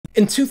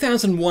In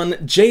 2001,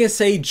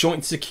 JSA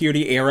Joint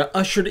Security Era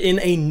ushered in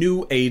a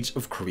new age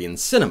of Korean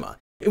cinema.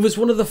 It was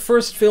one of the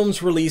first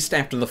films released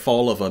after the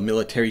fall of a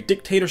military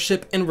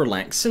dictatorship and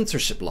relaxed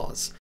censorship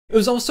laws. It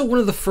was also one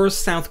of the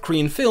first South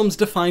Korean films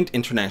to find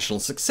international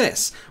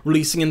success,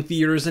 releasing in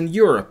theaters in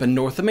Europe and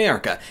North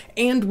America,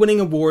 and winning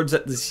awards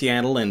at the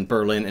Seattle and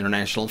Berlin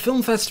International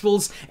Film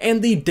Festivals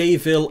and the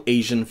Deauville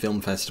Asian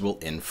Film Festival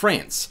in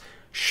France.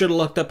 Should've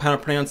looked up how to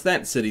pronounce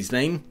that city's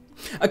name.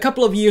 A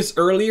couple of years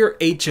earlier,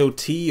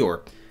 HOT,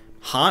 or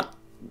HOT,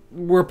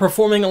 were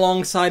performing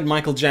alongside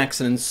Michael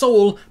Jackson and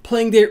Seoul,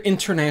 playing their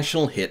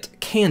international hit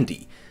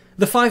Candy.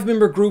 The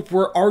five-member group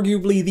were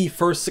arguably the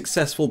first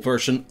successful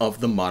version of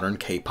the modern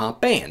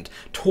K-pop band,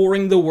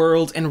 touring the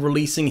world and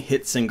releasing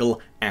hit single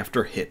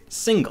after hit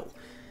single.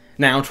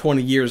 Now,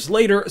 20 years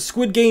later,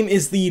 Squid Game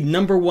is the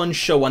 #1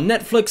 show on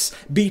Netflix,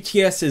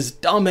 BTS is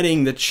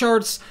dominating the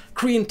charts,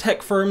 Korean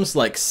tech firms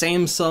like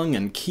Samsung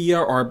and Kia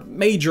are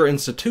major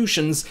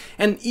institutions,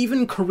 and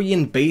even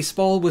Korean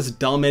baseball was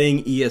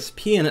dominating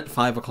ESPN at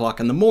 5 o'clock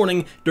in the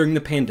morning during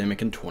the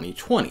pandemic in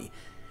 2020.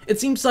 It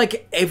seems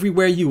like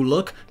everywhere you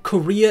look,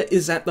 Korea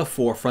is at the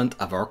forefront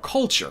of our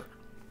culture.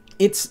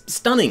 It's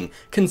stunning,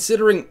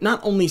 considering not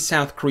only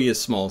South Korea's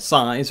small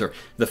size, or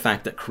the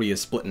fact that Korea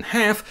is split in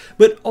half,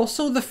 but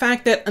also the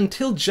fact that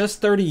until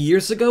just 30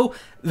 years ago,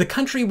 the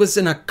country was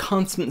in a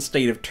constant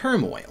state of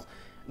turmoil.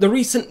 The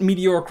recent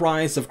meteoric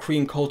rise of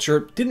Korean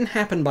culture didn't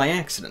happen by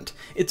accident.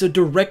 It's a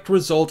direct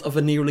result of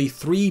a nearly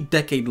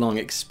 3-decade-long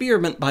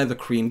experiment by the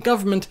Korean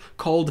government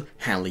called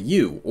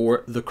hallyu,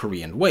 or the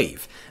Korean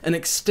Wave, an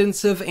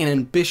extensive and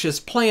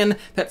ambitious plan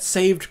that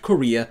saved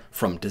Korea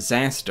from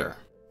disaster.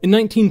 In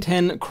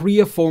 1910,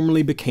 Korea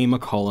formally became a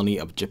colony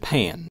of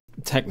Japan.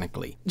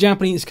 Technically.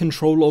 Japanese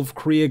control of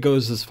Korea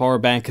goes as far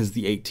back as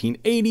the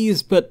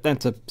 1880s, but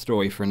that's a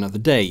story for another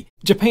day.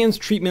 Japan's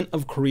treatment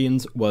of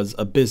Koreans was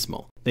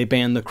abysmal. They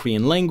banned the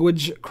Korean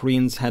language,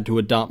 Koreans had to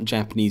adopt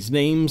Japanese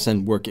names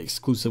and work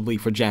exclusively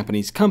for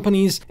Japanese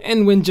companies,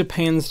 and when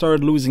Japan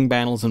started losing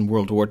battles in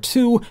World War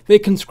II, they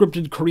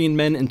conscripted Korean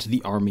men into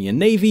the army and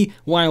navy,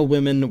 while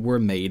women were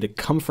made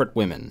comfort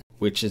women,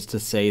 which is to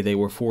say they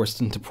were forced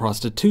into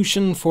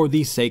prostitution for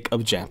the sake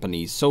of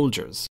Japanese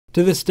soldiers.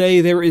 To this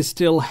day, there is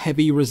still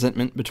heavy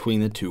resentment between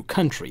the two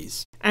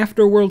countries.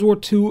 After World War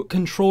II,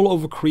 control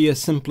over Korea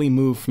simply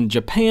moved from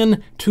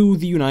Japan to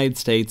the United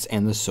States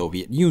and the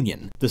Soviet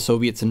Union. The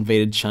Soviets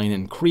invaded China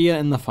and Korea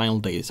in the final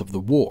days of the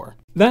war.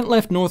 That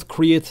left North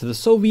Korea to the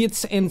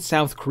Soviets and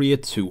South Korea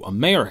to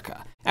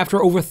America.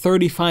 After over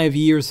 35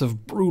 years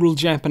of brutal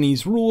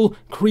Japanese rule,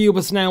 Korea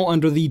was now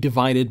under the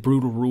divided,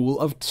 brutal rule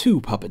of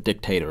two puppet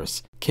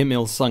dictators, Kim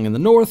Il-sung in the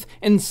north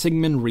and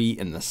Syngman Rhee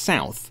in the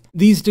south.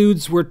 These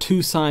dudes were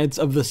two sides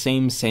of the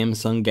same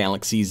Samsung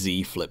Galaxy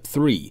Z Flip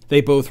 3.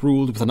 They both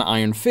ruled with an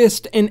iron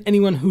fist, and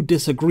anyone who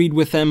disagreed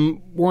with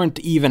them weren't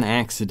even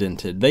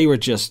accidented. They were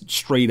just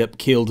straight up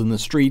killed in the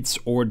streets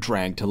or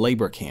dragged to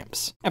labor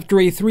camps. After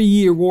a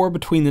 3-year war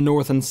between the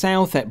North and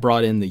South that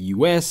brought in the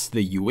US,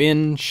 the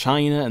UN,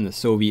 China, and the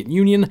Soviet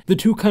Union, the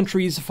two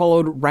countries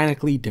followed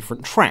radically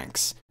different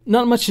tracks.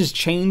 Not much has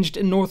changed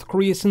in North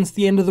Korea since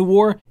the end of the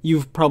war.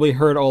 You've probably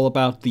heard all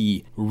about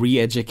the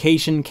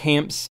re-education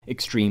camps,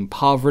 extreme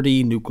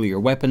poverty, nuclear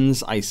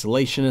weapons,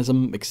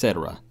 isolationism,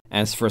 etc.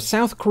 As for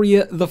South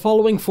Korea, the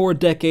following 4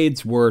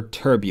 decades were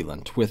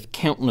turbulent, with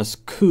countless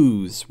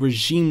coups,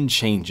 regime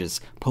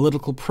changes,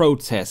 political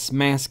protests,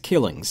 mass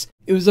killings.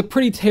 It was a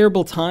pretty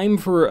terrible time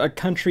for a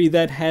country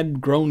that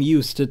had grown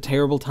used to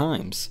terrible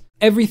times.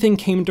 Everything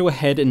came to a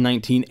head in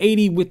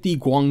 1980 with the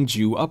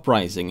Gwangju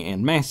Uprising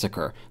and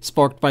Massacre,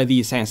 sparked by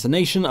the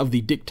assassination of the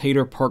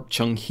dictator Park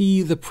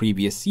Chung-hee the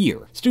previous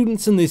year.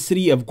 Students in the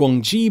city of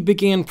Gwangji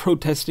began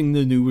protesting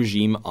the new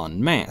regime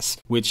en masse,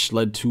 which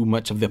led to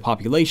much of the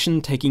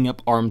population taking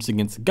up arms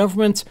against the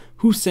government,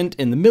 who sent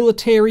in the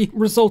military,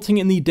 resulting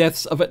in the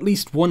deaths of at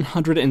least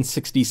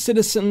 160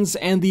 citizens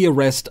and the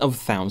arrest of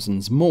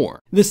thousands more.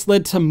 This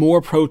led to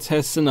more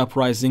protests and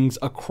uprisings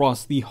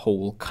across the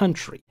whole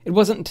country. It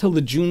wasn't until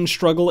the June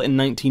struggle in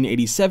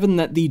 1987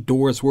 that the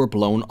doors were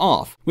blown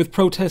off, with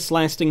protests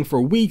lasting for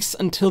weeks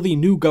until the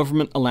new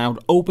government allowed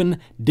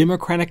open,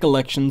 democratic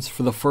elections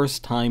for the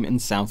first time in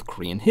South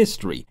Korean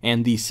history,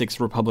 and the Sixth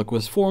Republic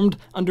was formed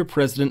under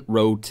President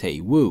Roh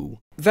Tae-woo.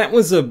 That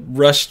was a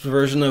rushed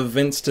version of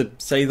events to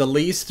say the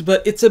least,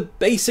 but it's a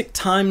basic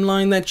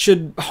timeline that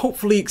should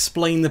hopefully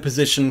explain the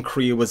position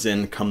Korea was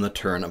in come the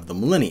turn of the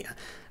millennia.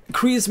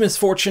 Korea's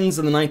misfortunes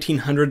in the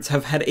 1900s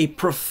have had a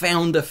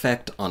profound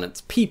effect on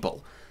its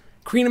people.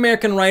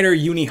 Korean-American writer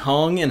Yoonhee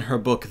Hong, in her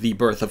book The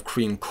Birth of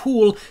Korean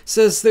Cool,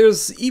 says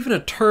there's even a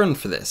term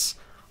for this: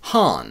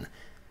 Han.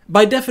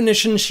 By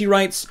definition, she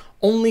writes,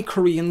 only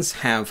Koreans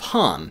have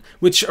Han,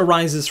 which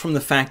arises from the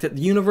fact that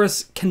the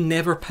universe can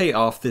never pay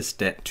off this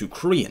debt to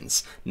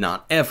Koreans.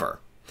 Not ever.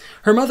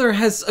 Her mother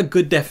has a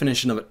good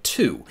definition of it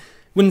too.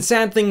 When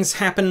sad things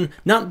happen,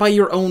 not by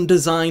your own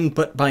design,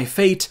 but by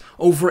fate,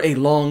 over a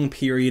long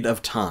period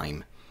of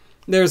time.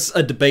 There's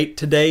a debate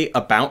today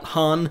about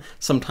Han,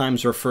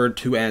 sometimes referred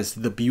to as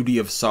the beauty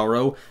of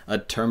sorrow, a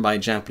term by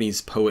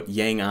Japanese poet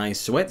Yang-ai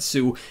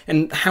Suetsu,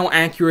 and how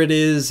accurate it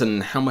is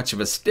and how much of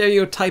a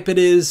stereotype it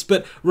is,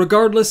 but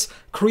regardless,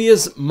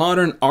 Korea's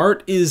modern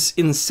art is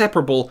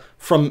inseparable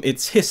from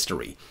its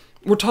history.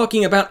 We're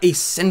talking about a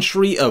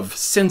century of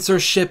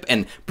censorship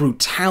and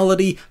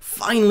brutality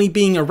finally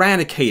being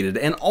eradicated,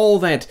 and all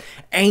that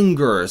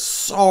anger,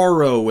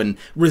 sorrow, and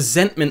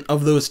resentment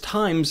of those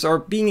times are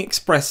being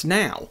expressed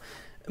now.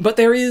 But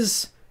there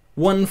is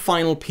one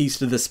final piece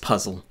to this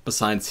puzzle,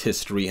 besides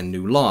history and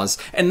new laws,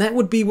 and that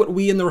would be what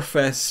we in the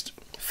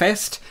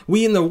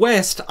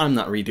West, I'm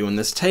not redoing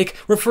this take,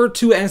 refer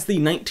to as the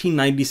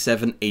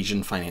 1997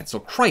 Asian financial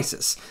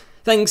crisis.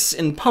 Thanks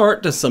in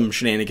part to some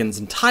shenanigans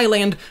in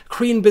Thailand,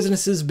 Korean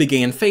businesses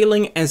began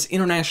failing as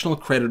international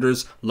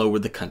creditors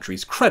lowered the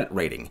country's credit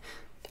rating.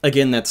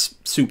 Again, that's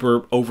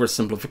super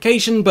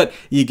oversimplification, but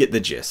you get the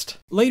gist.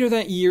 Later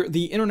that year,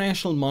 the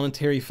International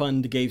Monetary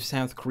Fund gave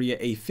South Korea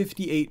a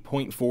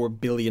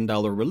 $58.4 billion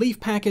relief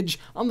package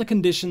on the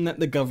condition that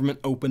the government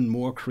opened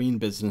more Korean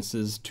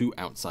businesses to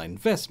outside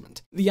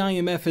investment. The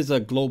IMF is a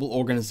global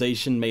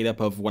organization made up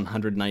of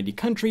 190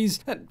 countries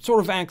that sort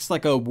of acts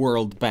like a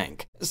World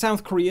Bank.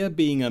 South Korea,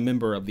 being a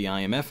member of the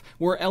IMF,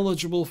 were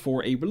eligible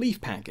for a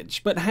relief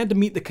package, but had to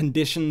meet the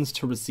conditions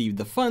to receive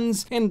the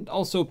funds and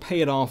also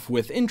pay it off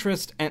with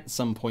interest at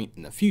some point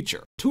in the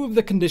future. Two of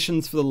the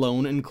conditions for the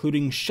loan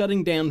including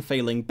shutting down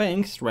failing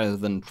banks rather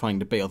than trying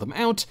to bail them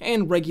out,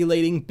 and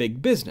regulating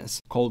big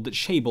business, called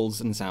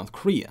chaebols in South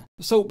Korea.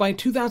 So by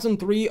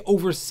 2003,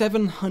 over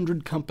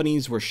 700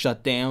 companies were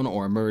shut down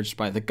or merged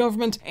by the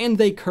government, and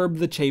they curbed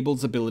the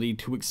chaebols' ability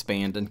to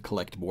expand and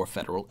collect more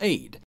federal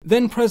aid.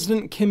 Then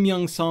President Kim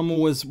Young-sam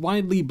was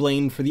widely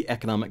blamed for the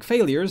economic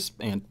failures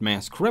and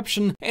mass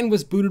corruption, and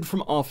was booted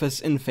from office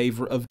in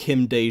favor of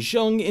Kim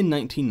Dae-jung in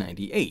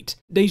 1998.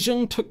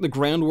 Dae-jung took the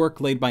groundwork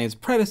laid by his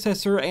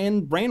predecessor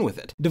and ran with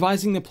it,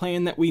 devising the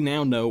plan that we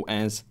now know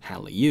as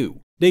hallyu.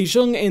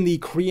 Dae-jung and the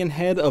Korean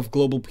head of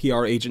global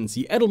PR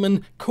agency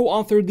Edelman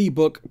co-authored the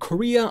book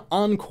Korea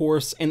on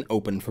Course and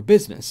Open for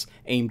Business,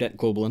 aimed at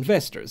global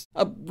investors.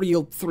 A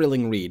real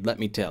thrilling read, let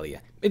me tell you.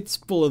 It's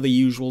full of the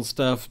usual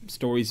stuff,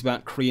 stories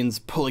about Koreans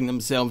pulling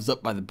themselves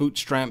up by the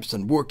bootstraps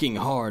and working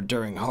hard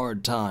during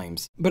hard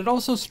times. But it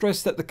also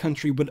stressed that the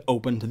country would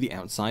open to the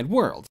outside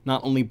world,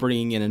 not only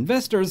bringing in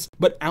investors,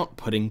 but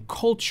outputting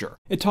culture.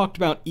 It talked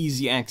about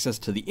easy access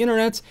to the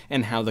internet,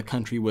 and how the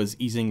country was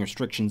easing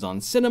restrictions on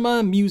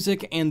cinema,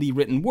 music, and the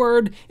written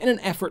word in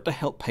an effort to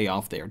help pay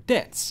off their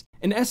debts.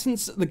 In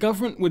essence, the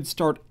government would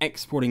start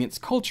exporting its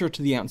culture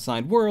to the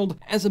outside world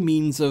as a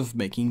means of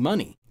making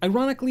money.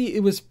 Ironically,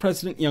 it was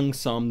President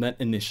Young-sam that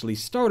initially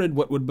started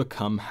what would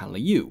become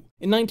hallyu.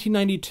 In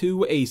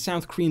 1992, a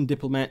South Korean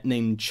diplomat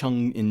named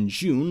Chung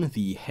In-jun,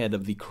 the head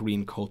of the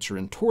Korean Culture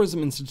and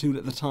Tourism Institute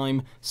at the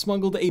time,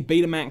 smuggled a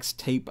Betamax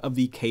tape of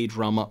the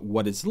K-drama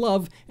What is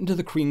Love into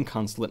the Korean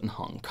consulate in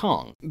Hong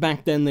Kong.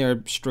 Back then, there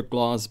were strict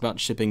laws about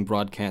shipping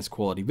broadcast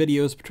quality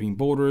videos between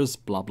borders,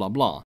 blah blah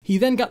blah. He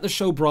then got the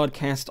show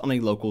broadcast on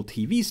a local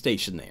TV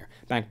station there,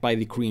 backed by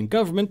the Korean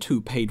government,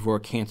 who paid for a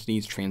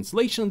Cantonese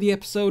translation of the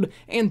episode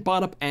and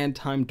bought up ad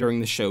time during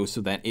the show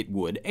so that it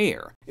would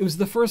air. It was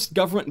the first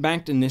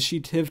government-backed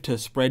initiative to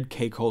spread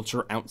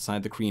K-culture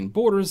outside the Korean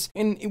borders,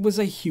 and it was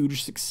a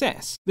huge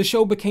success. The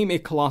show became a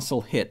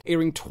colossal hit,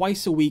 airing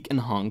twice a week in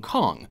Hong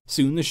Kong.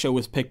 Soon the show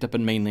was picked up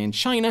in mainland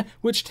China,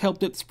 which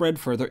helped it spread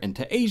further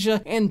into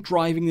Asia and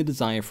driving the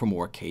desire for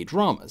more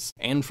K-dramas.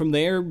 And from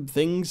there,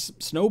 things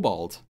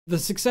snowballed. The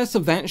success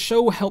of that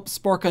show helped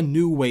spark a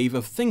new wave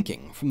of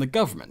thinking from the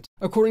government.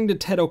 According to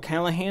Ted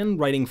O'Callaghan,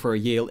 writing for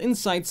Yale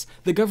Insights,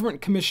 the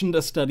government commissioned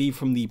a study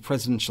from the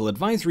Presidential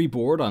Advisory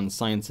Board on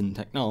Science and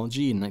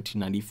Technology in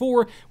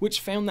 1994,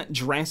 which found that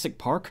Jurassic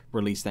Park,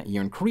 released that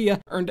year in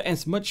Korea, earned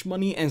as much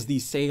money as the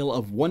sale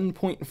of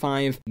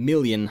 1.5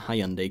 million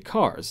Hyundai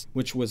cars,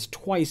 which was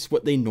twice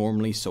what they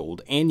normally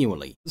sold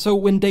annually. So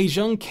when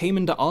Dae-jung came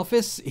into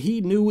office,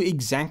 he knew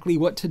exactly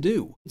what to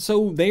do.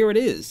 So there it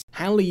is.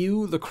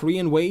 Hallyu, the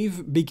Korean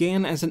wave,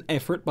 began as an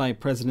effort by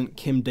President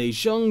Kim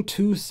Dae-jung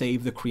to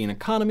save the Korean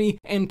economy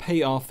and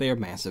pay off their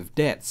massive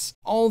debts.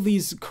 All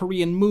these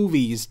Korean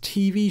movies,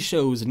 TV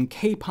shows, and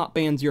K-pop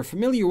bands you're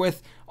familiar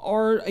with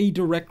are a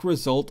direct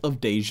result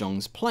of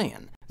Dae-jung's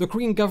plan. The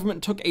Korean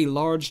government took a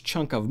large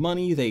chunk of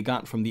money they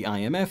got from the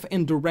IMF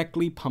and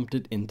directly pumped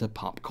it into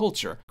pop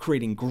culture,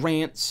 creating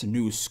grants,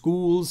 new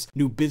schools,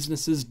 new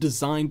businesses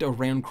designed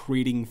around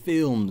creating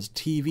films,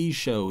 TV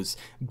shows,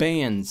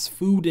 bands,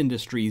 food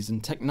industries,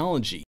 and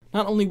technology.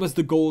 Not only was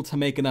the goal to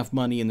make enough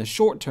money in the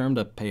short term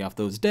to pay off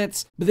those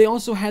debts, but they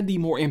also had the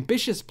more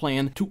ambitious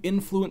plan to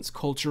influence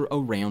culture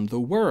around the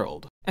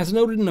world. As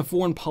noted in a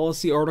foreign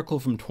policy article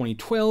from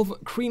 2012,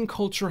 Korean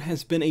culture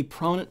has been a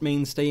prominent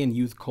mainstay in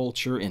youth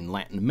culture in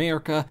Latin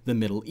America, the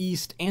Middle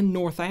East, and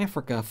North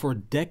Africa for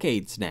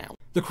decades now.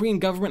 The Korean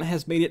government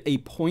has made it a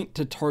point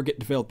to target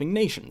developing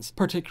nations,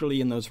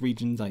 particularly in those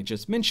regions I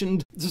just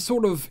mentioned, to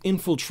sort of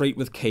infiltrate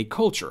with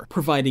K-culture,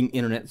 providing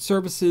internet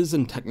services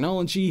and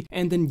technology,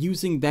 and then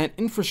using that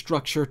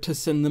infrastructure to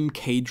send them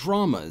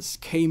K-dramas,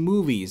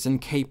 K-movies, and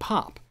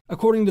K-pop.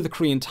 According to the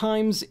Korean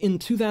Times, in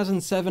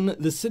 2007,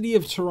 the city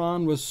of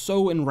Tehran was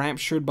so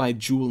enraptured by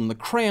Jewel and the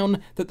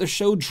Crown that the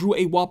show drew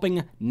a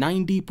whopping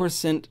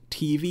 90%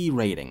 TV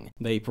rating.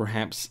 They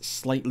perhaps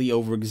slightly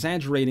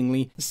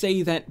over-exaggeratingly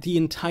say that the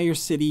entire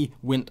city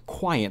went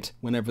quiet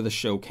whenever the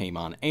show came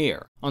on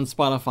air. On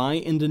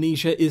Spotify,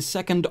 Indonesia is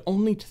second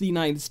only to the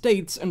United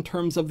States in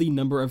terms of the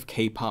number of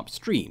K-pop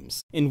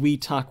streams. In Wee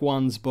Tak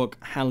Wan's book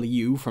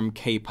Hallyu, From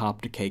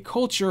K-Pop to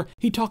K-Culture,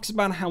 he talks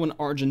about how in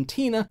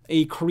Argentina,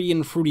 a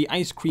Korean fruity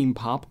ice cream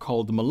pop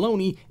called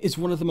Maloney is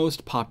one of the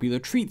most popular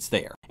treats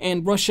there,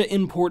 and Russia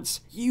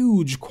imports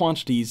huge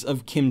quantities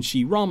of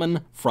kimchi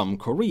ramen from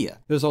Korea.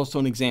 There's also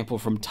an example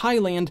from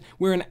Thailand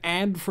where an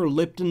ad for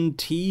Lipton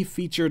tea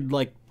featured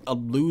like a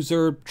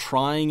loser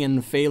trying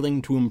and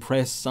failing to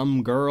impress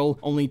some girl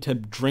only to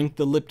drink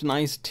the Lipton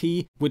iced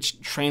tea, which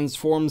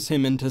transforms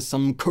him into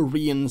some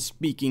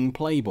Korean-speaking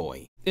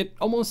playboy. It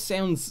almost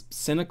sounds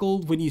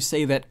cynical when you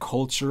say that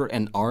culture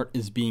and art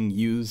is being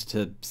used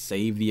to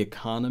save the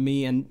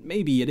economy, and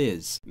maybe it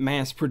is.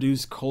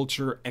 Mass-produced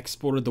culture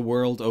exported the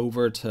world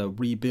over to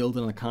rebuild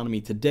an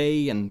economy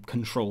today and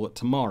control it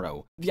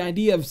tomorrow. The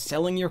idea of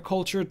selling your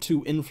culture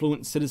to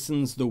influence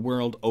citizens the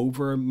world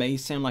over may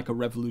sound like a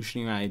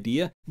revolutionary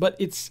idea, but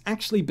it's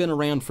actually been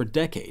around for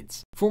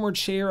decades. Former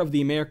chair of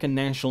the American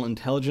National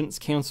Intelligence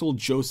Council,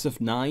 Joseph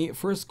Nye,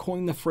 first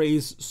coined the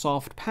phrase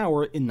soft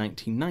power in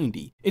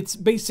 1990. It's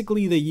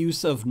basically the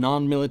use of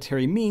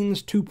non-military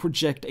means to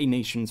project a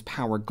nation's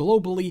power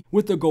globally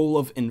with the goal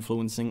of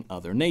influencing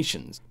other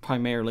nations.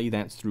 Primarily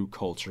that's through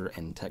culture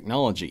and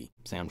technology.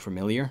 Sound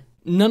familiar?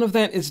 None of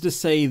that is to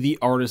say the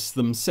artists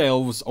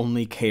themselves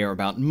only care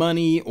about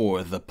money,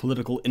 or the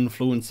political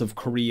influence of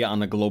Korea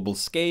on a global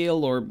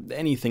scale, or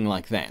anything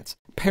like that.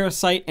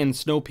 Parasite and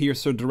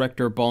Snowpiercer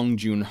director Bong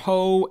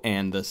Joon-ho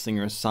and the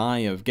singer Psy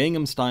of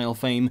Gangnam Style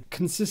fame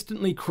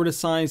consistently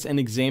criticize and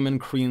examine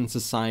Korean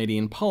society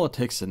and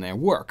politics in their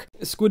work.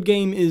 Squid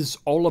Game is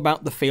all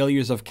about the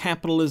failures of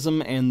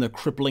capitalism and the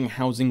crippling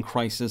housing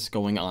crisis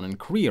going on in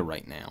Korea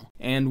right now.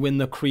 And when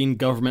the Korean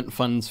government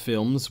funds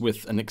films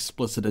with an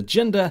explicit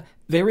agenda,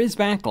 there is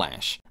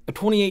backlash. A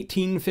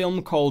 2018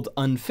 film called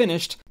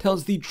Unfinished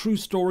tells the true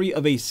story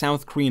of a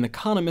South Korean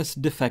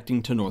economist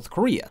defecting to North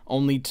Korea,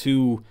 only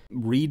to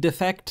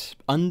redefect?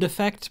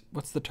 Undefect?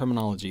 What's the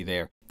terminology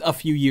there? A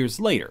few years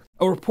later.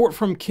 A report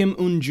from Kim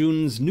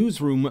Un-jun's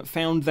newsroom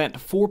found that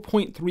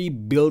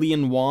 4.3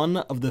 billion won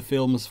of the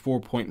film's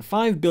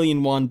 4.5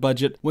 billion won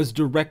budget was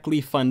directly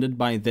funded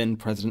by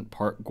then-President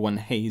Park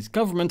Geun-hye's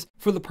government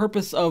for the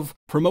purpose of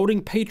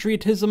promoting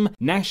patriotism,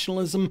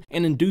 nationalism,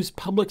 and induce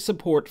public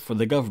support for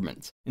the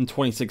government. In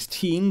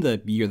 2016,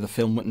 the year the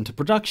film went into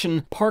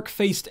production, Park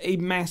faced a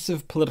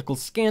massive political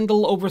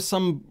scandal over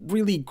some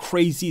really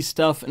crazy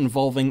stuff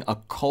involving a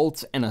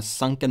cult and a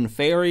sunken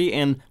ferry,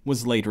 and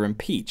was later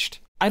impeached.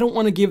 I don't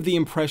want to give the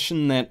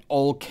impression that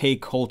all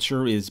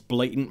K-culture is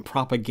blatant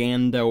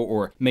propaganda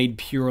or made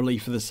purely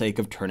for the sake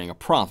of turning a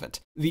profit.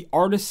 The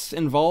artists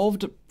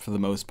involved, for the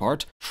most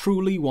part,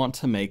 truly want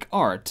to make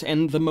art,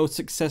 and the most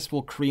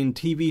successful Korean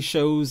TV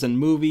shows and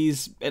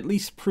movies at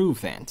least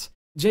prove that.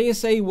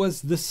 JSA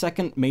was the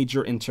second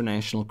major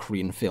international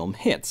Korean film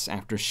hit,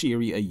 after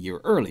Shiri a year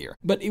earlier,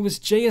 but it was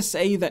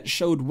JSA that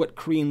showed what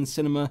Korean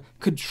cinema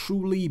could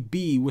truly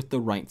be with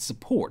the right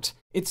support.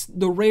 It's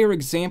the rare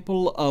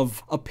example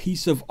of a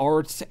piece of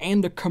art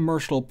and a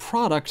commercial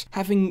product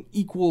having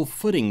equal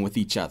footing with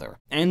each other.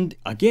 And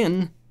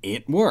again,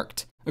 it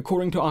worked.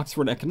 According to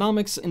Oxford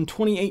Economics, in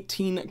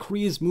 2018,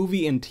 Korea's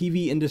movie and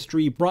TV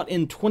industry brought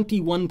in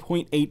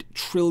 21.8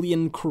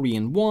 trillion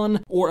Korean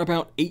won, or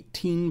about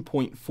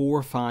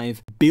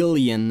 18.45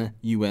 billion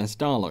US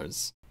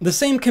dollars. The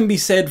same can be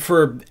said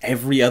for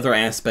every other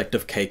aspect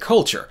of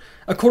K-culture.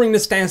 According to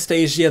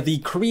Statastasia, the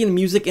Korean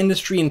music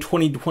industry in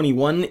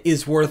 2021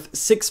 is worth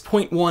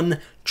 6.1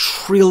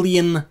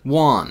 trillion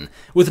won,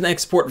 with an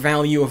export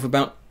value of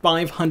about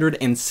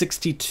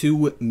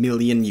 562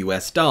 million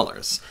US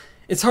dollars.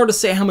 It's hard to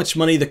say how much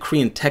money the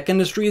Korean tech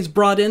industry has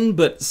brought in,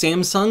 but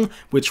Samsung,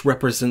 which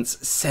represents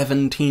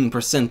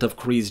 17% of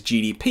Korea's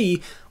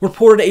GDP,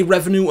 reported a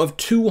revenue of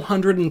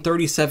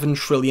 237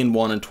 trillion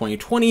won in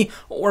 2020,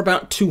 or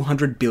about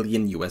 200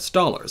 billion US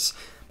dollars.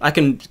 I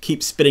can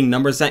keep spitting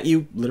numbers at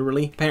you,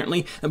 literally,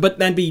 apparently, but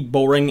that'd be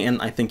boring,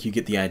 and I think you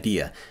get the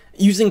idea.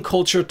 Using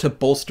culture to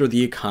bolster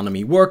the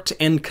economy worked,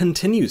 and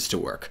continues to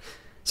work.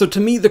 So to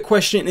me, the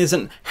question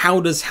isn't how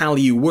does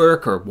hallyu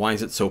work, or why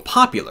is it so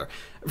popular?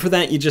 For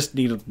that, you just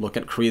need to look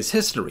at Korea's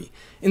history.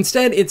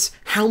 Instead, it's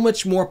how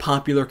much more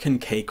popular can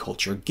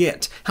K-culture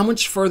get? How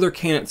much further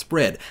can it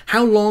spread?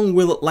 How long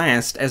will it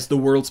last as the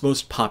world's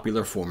most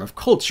popular form of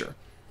culture?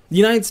 The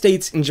United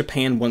States and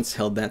Japan once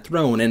held that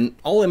throne, and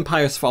all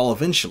empires fall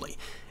eventually.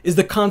 Is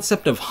the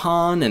concept of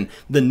Han and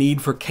the need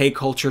for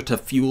K-culture to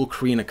fuel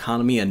Korean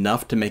economy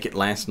enough to make it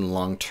last in the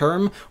long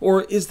term,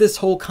 or is this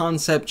whole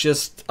concept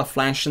just a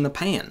flash in the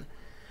pan?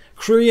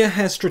 Korea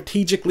has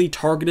strategically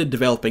targeted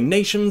developing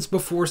nations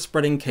before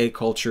spreading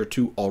K-culture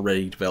to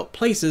already developed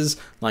places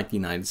like the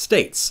United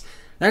States.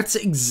 That's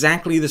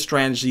exactly the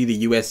strategy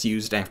the US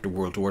used after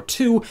World War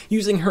II,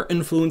 using her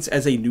influence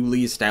as a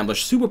newly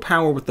established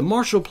superpower with the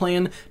Marshall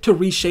Plan to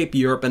reshape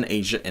Europe and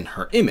Asia in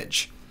her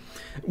image.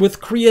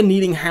 With Korea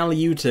needing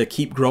hallyu to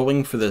keep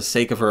growing for the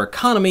sake of her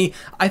economy,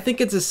 I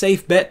think it's a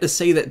safe bet to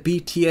say that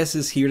BTS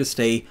is here to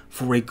stay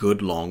for a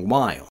good long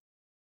while.